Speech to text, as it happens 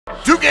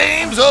2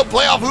 games of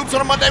playoff hoops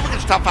on a Monday. We get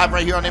your top 5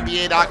 right here on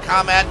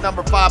NBA.com. At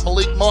number 5,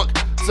 Malik Monk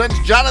sends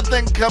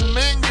Jonathan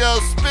Kuminga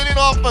spinning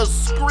off a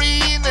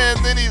screen,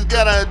 and then he's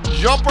got a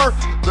jumper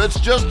that's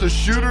just a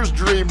shooter's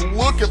dream.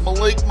 Look at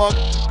Malik Monk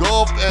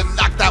go up and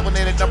knock that one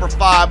in at number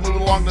 5.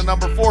 Moving along to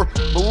number 4,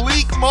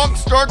 Malik Monk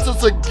starts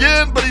us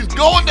again, but he's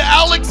going to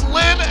Alex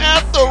Len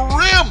at the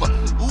rim.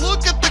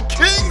 Look at the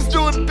Kings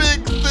doing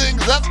big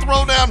things. That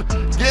throwdown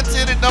gets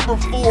in at number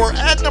 4.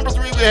 At number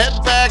 3, we head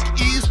back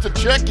east to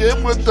check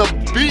in with the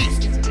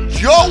beast.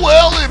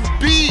 Joel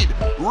Embiid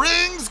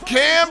rings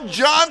Cam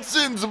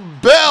Johnson's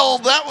bell.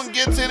 That one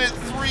gets in at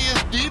 3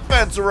 as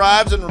defense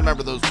arrives. And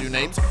remember those 2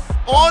 names.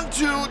 On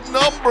to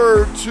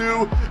number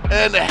 2,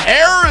 and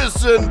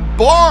Harrison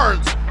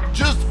Barnes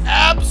just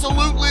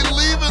absolutely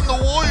leaving the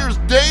Warriors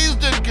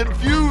dazed and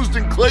confused,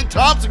 and Klay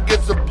Thompson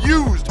gets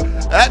abused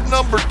at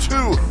number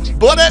 2.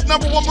 But at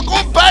number 1, we're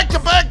going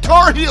back-to-back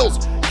Tar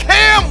Heels.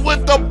 Cam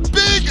with the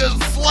biggest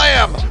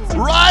slam,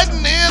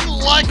 riding in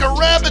like a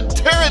rabid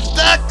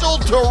pterodactyl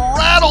to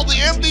rattle the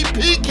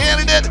MVP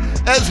candidate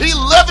as he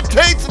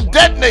levitates and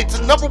detonates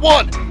at number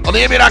 1 on the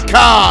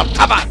NBA.com.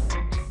 Top 5.